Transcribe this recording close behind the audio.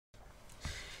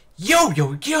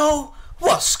Yo,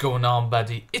 what's going on,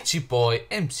 buddy? It's your boy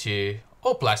MC,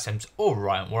 or Blast Sims, or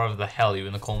Ryan, whatever the hell you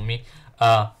wanna call me.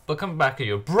 But coming back to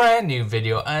your brand new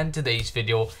video, and today's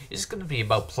video is gonna be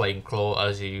about playing Claw,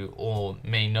 as you all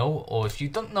may know, or if you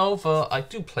don't know, I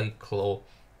do play Claw.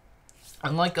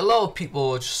 And like a lot of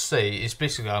people just say, it's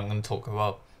basically I'm gonna talk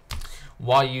about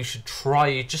why you should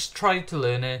just try to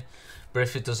learn it. But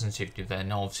if it doesn't suit you,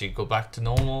 then obviously go back to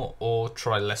normal or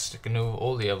try Lester Canoe,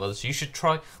 all the others. You should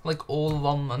try like all of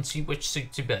them and see which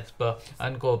suits you best.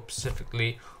 And go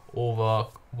specifically over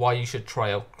why you should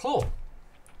try out Claw.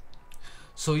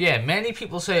 So yeah, many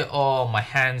people say, oh, my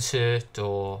hands hurt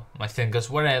or my fingers,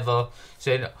 whatever.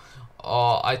 Saying,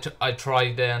 oh, I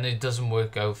tried it and it doesn't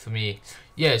work out for me.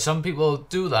 Yeah, some people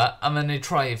do that and then they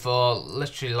try it for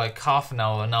literally like half an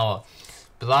hour.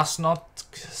 But that's not,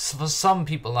 for some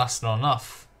people that's not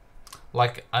enough.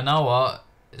 Like an hour,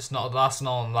 that's not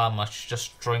that much,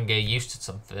 just try and get used to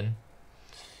something.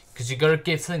 Because you gotta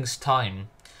give things time.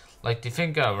 Like, do you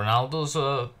think Ronaldo's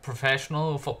a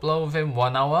professional footballer within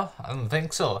 1 hour? I don't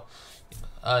think so.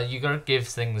 You gotta give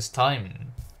things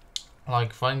time.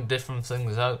 Like, find different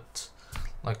things out.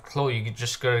 Like Claw, you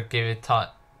just gotta give it time.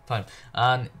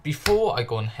 And before I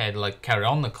go ahead, like carry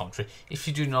on the commentary, if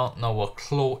you do not know what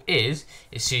Claw is,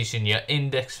 it's using your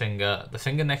index finger, the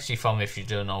finger next to your thumb, if you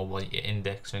don't know what your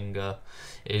index finger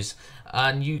is.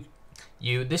 And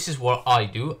this is what I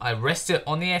do. I rest it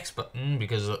on the X button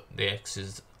because the X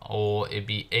is, or it'd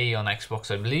be A on Xbox,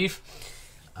 I believe,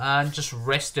 and just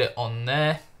rest it on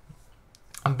there.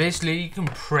 And basically you can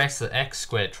press the X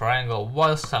square triangle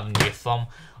whilst having your thumb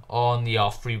on the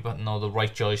R3 button or the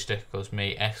right joystick, because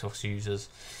many Xbox users.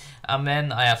 And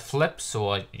then I have flips, so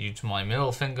I use my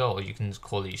middle finger, or you can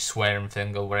call it your swearing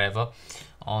finger, wherever,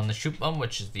 on the shoot button,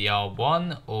 which is the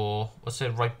R1, or what's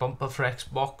it, right bumper for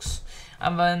Xbox.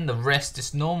 And then the rest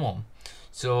is normal.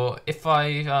 So if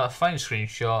I find a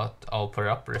screenshot, I'll put it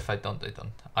up, but if I don't, I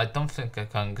don't. I don't think I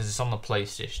can, because it's on the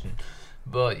PlayStation.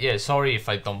 But yeah, sorry if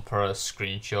I don't put a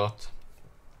screenshot.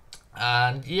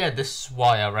 And yeah, this is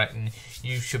why I reckon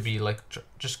you should be like,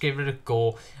 just give it a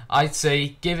go. I'd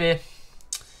say give it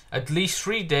at least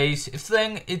 3 days. If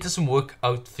then it doesn't work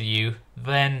out for you,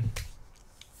 then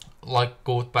like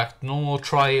go back to normal,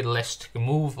 try less to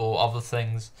move or other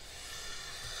things.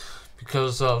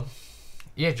 Because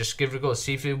yeah, just give it a go,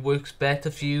 see if it works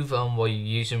better for you than what you're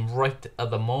using right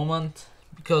at the moment.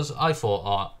 Because I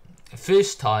thought,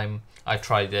 first time I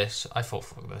tried this, I thought,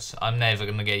 fuck this, I'm never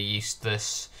gonna get used to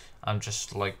this. I'm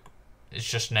just like, it's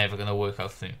just never gonna work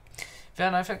out for me.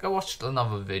 Then I think I watched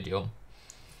another video,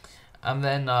 and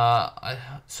then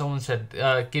someone said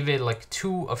give it like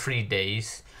 2 or 3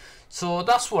 days. So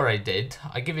that's what I did.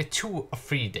 I give it 2 or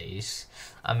 3 days,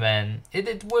 and then it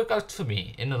did work out for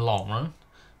me in the long run,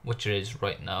 which it is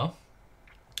right now,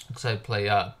 because I play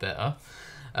better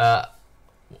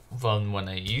than when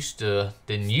I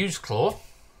didn't use Claw.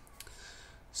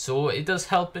 So it does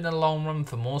help in the long run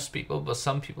for most people, but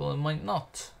some people it might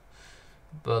not.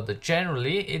 But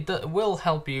generally, it will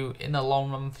help you in the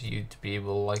long run for you to be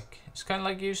able, like, it's kind of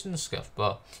like using the scuff.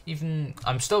 But even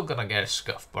I'm still gonna get a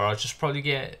scuff, but I'll just probably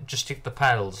just take the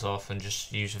paddles off and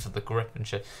just use it for the grip and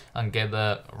shit, and get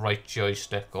the right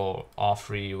joystick or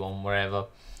R3 one, wherever,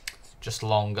 just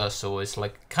longer, so it's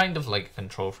like kind of like a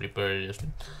control free, but it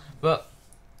isn't. But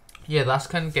yeah, that's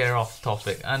kind of getting off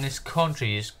topic, and this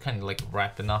country is kind of like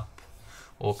wrapping up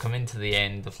or coming to the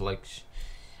end of like,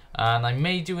 and I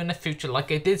may do in the future,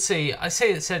 like I did say, I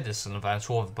said this in advance,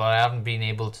 but I haven't been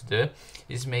able to do,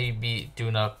 is maybe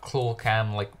doing a Claw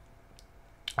cam like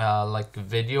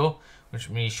video,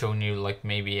 which me showing you like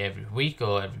maybe every week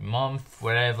or every month,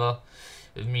 whatever,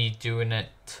 me doing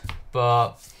it.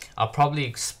 But I'll probably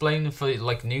explain for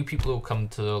like new people who come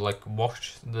to like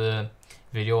watch the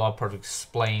video. I'll probably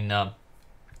explain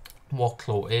what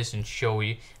Claw is and show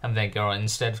you, and then go on,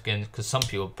 instead of getting, because some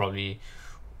people probably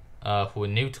who are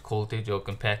new to Call of Duty or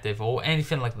competitive or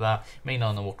anything like that may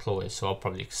not know what Claw is, so I'll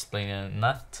probably explain it in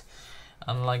that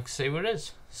and like say what it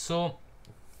is. So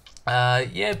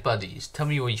yeah, buddies, tell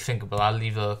me what you think about that.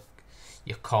 Leave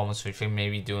your comments if you think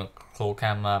maybe doing a Claw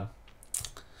cam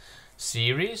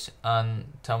series, and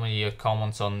tell me your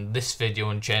comments on this video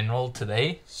in general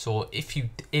today. So if you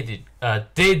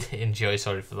did enjoy,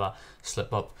 sorry for that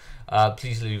slip up,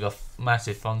 please leave a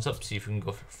massive thumbs up, see if we can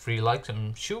go for 3 likes.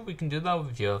 I'm sure we can do that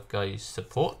with your guys'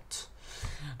 support.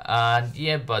 And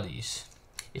yeah, buddies,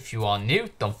 if you are new,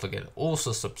 don't forget to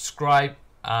also subscribe,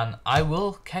 and I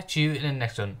will catch you in the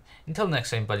next one. Until next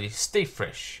time, buddies, stay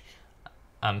fresh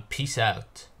and peace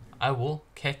out. I will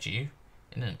catch you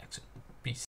in the next one.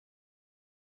 Peace.